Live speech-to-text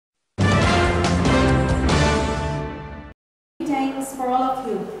greetings for all of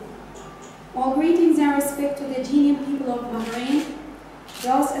you. All greetings and respect to the genuine people of Bahrain,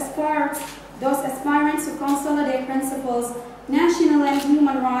 those aspirants to consolidate principles, national and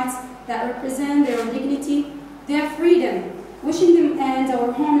human rights that represent their dignity, their freedom, wishing them and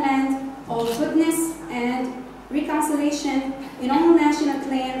our homeland all goodness and reconciliation in all national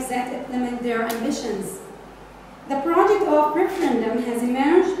claims that implement their ambitions. The project of referendum has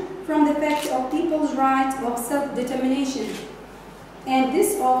emerged from the fact of people's right of self-determination, and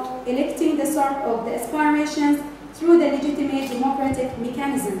this of electing the sort of the aspirations through the legitimate democratic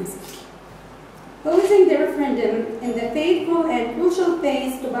mechanisms. Posing the referendum in the faithful and crucial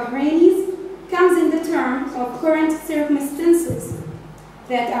phase to Bahrainis comes in the terms of current circumstances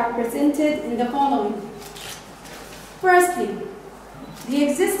that are presented in the following. Firstly, the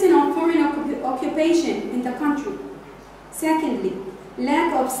existence of foreign occupation in the country. Secondly,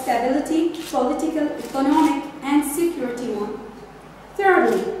 lack of stability, political, economic, and security one.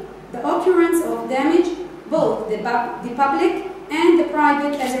 Thirdly, the occurrence of damage, both the public and the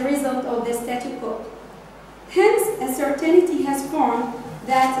private, as a result of the statu quo. Hence, a certainty has formed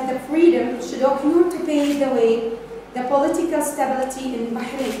that the freedom should occur to pave the way the political stability in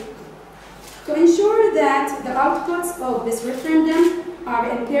Bahrain. To ensure that the outputs of this referendum are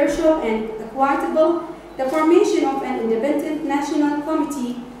impartial and equitable, the formation of an independent national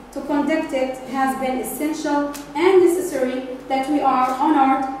committee to conduct it has been essential and necessary, that we are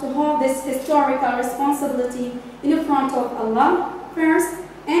honored to hold this historical responsibility in front of Allah first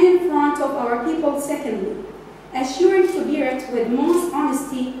and in front of our people secondly, assuring to bear it with most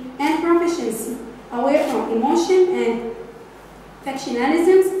honesty and proficiency, away from emotion and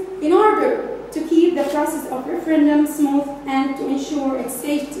factionalisms, in order to keep the process of referendum smooth and to ensure its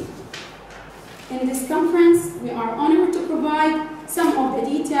safety. In this conference, we are honored to provide some of the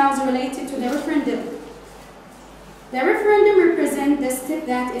details related to the referendum. The referendum represents the step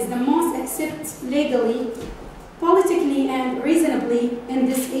that is the most accepted legally, politically, and reasonably in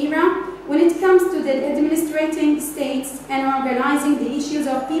this era when it comes to the administrating states and organizing the issues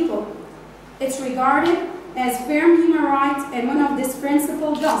of people. It's regarded as firm human rights, and one of these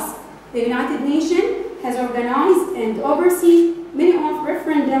principles thus, the United Nations has organized and overseen many of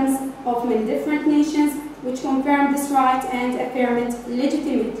referendums of many different nations which confirm this right and affirm it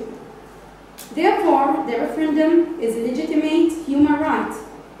legitimately. Therefore, the referendum is a legitimate human right.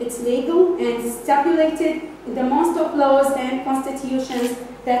 It's legal and stipulated in the most of laws and constitutions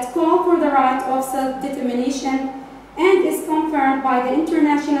that call for the right of self-determination, and is confirmed by the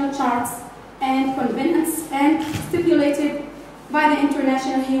international charts and conventions and stipulated by the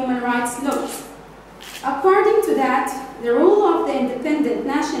international human rights laws. According to that, the role of the Independent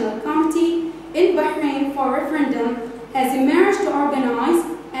National Committee in Bahrain for referendum has emerged to organize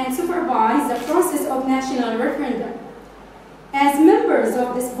and supervise the process of national referendum. As members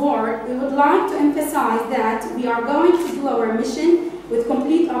of this board, we would like to emphasize that we are going to do our mission with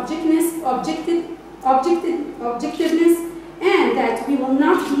complete objectiveness, and that we will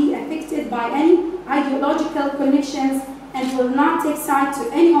not be affected by any ideological connections and will not take side to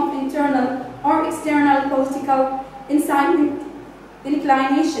any of internal or external political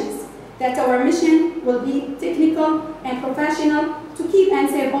inclinations, that our mission will be technical and professional to keep and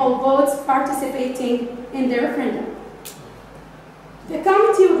save all votes participating in the referendum. The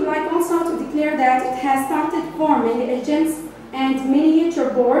committee would like also to declare that it has started forming agents and miniature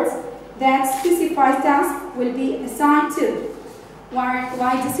boards that specified tasks will be assigned to,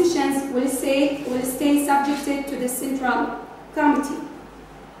 while decisions will stay subjected to the central committee.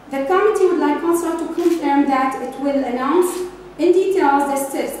 The committee would like also to confirm that it will announce in detail the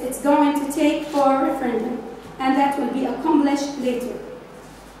steps it's going to take for a referendum, and that will be accomplished later.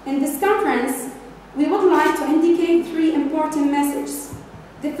 In this conference, we would like to indicate three important messages.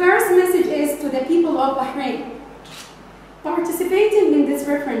 The first message is to the people of Bahrain. Participating in this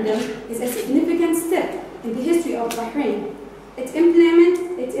referendum is a significant step in the history of Bahrain. It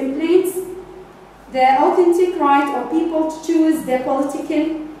implements the authentic right of people to choose the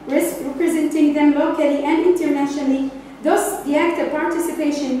political risk representing them locally and internationally. Thus, the active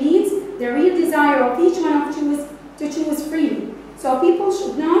participation means the real desire of each one to choose freely. So people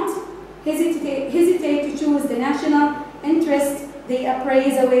should not hesitate to choose the national interest they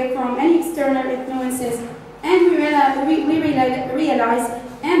appraise away from any external influences. And we realize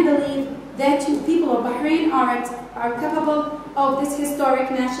and believe that people of Bahrain are capable of this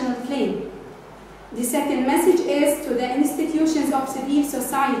historic national claim. The second message is to the institutions of civil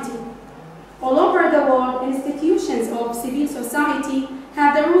society. All over the world, institutions of civil society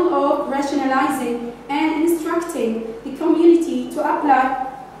have the role of rationalizing and instructing the community to apply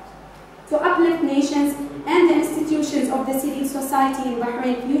to uplift nations and the institutions of the civil society in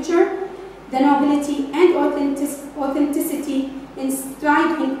Bahrain future, the nobility and authenticity in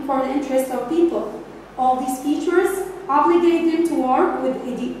striving for the interest of people. All these features obligate them to work with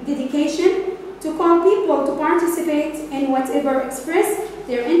dedication to call people to participate in whatever express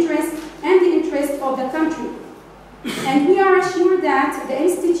their interest and the interest of the country. And we are assured that the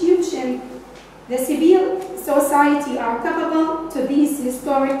institution, the civil society are capable to this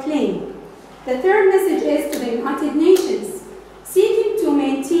historic claim. The third message is to the United Nations. Seeking to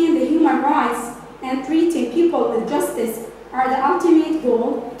maintain the human rights and treating people with justice are the ultimate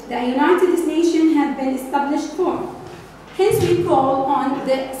goal the United Nations have been established for. Hence, we call on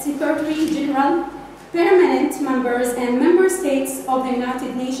the Secretary General, permanent members, and member states of the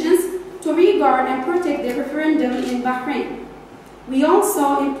United Nations to regard and protect the referendum in Bahrain. We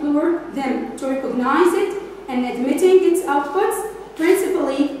also implore them to recognize it and admitting its outputs.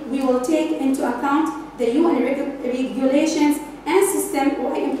 Principally, we will take into account the UN regulations and system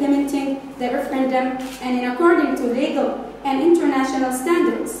while implementing the referendum and in according to legal and international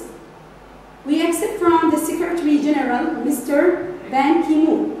standards. We accept from the Secretary General, Mr. Ban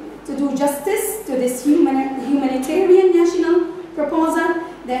Ki-moon, to do justice to this humanitarian national proposal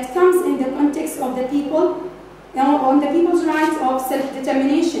that comes in the context of the people, on the people's right of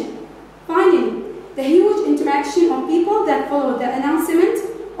self-determination. Finally, the huge interaction of people that followed the announcement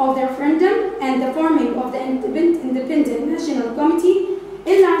of the referendum and the forming of the Independent National Committee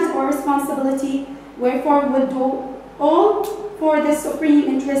enlarges our responsibility, wherefore we will do all for the supreme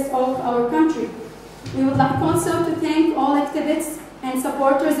interest of our country. We would like also to thank all activists and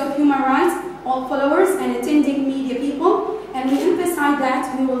supporters of human rights, all followers and attending media people, and we emphasize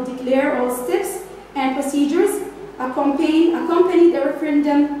that we will declare all steps and procedures accompany the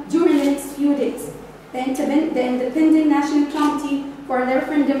referendum during the next few days. The Independent National Committee for the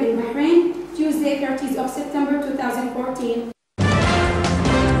referendum in Bahrain, Tuesday, 30th of September 2014.